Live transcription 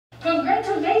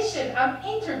Audition, I'm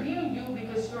interviewing you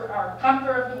because you're our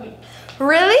camper of the week.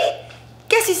 Really?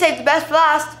 Guess you saved the best for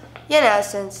last. You know,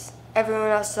 since everyone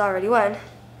else has already won.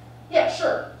 Yeah,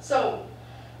 sure. So,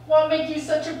 what made you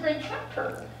such a great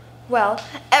camper? Well,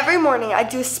 every morning I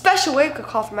do a special wake-up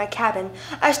call from my cabin.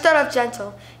 I start off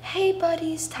gentle. Hey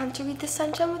buddies, time to read the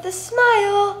sunshine with a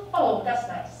smile. Oh, that's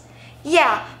nice.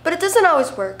 Yeah, but it doesn't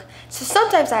always work. So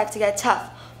sometimes I have to get tough.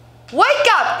 Wake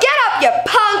up! Get up, you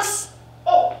punks!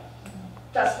 Oh,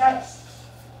 that's nice.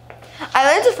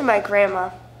 I learned it from my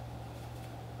grandma.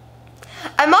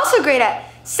 I'm also great at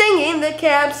singing the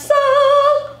camp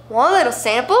song. Want a little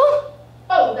sample?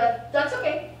 Oh, that's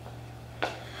okay.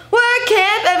 We're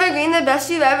Camp Evergreen, the best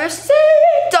you've ever seen.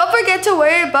 Don't forget to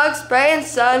wear your bug spray and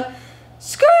sunscreen.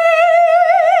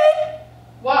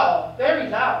 Wow, very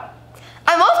loud.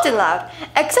 I'm often loud,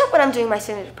 except when I'm doing my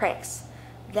signature pranks.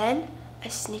 Then I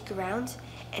sneak around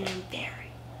and I'm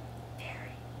very,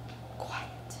 very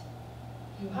quiet.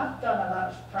 You have done a lot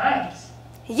of pranks.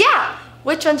 Yeah,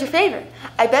 which one's your favorite?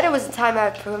 I bet it was the time I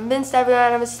convinced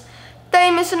everyone I was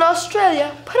famous in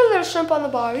Australia. Put a little shrimp on the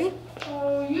barbie.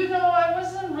 Oh, you know, I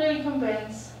wasn't really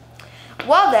convinced.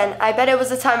 Well then, I bet it was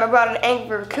the time I brought an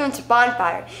angry raccoon to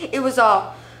bonfire. It was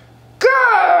all,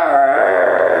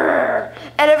 grrr,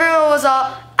 and everyone was all,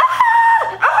 ah,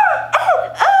 ah, ah,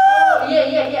 ah.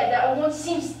 Yeah, that one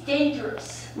seems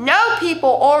dangerous. No people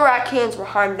or raccoons were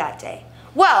harmed that day.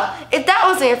 Well, if that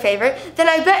wasn't your favorite, then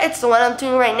I bet it's the one I'm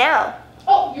doing right now.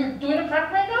 Oh, you're doing a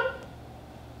prank right now?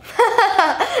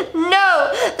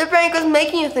 No, the prank was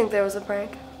making you think there was a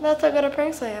prank. That's how good at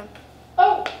pranks I am.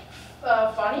 Oh,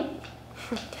 funny.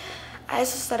 I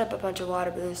also set up a bunch of water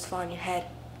balloons to fall on your head.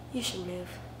 You should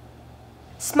move.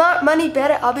 Smart money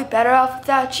better, I'll be better off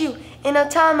without you. In no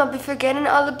time, I'll be forgetting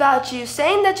all about you.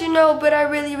 Saying that you know, but I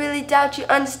really, really doubt you.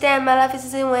 Understand my life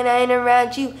isn't when I ain't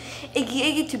around you. Iggy,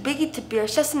 iggy, too biggie to beer.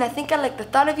 Stressing, I think I like the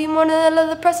thought of you more than I love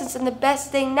the presence. And the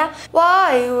best thing now,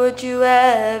 why would you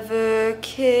ever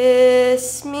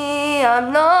kiss me?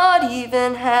 I'm not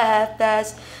even half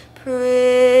as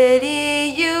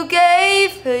pretty. You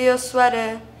gave her your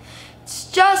sweater. It's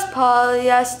just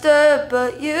polyester,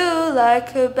 but you like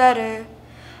her better.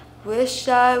 Wish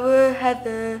I were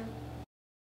Heather.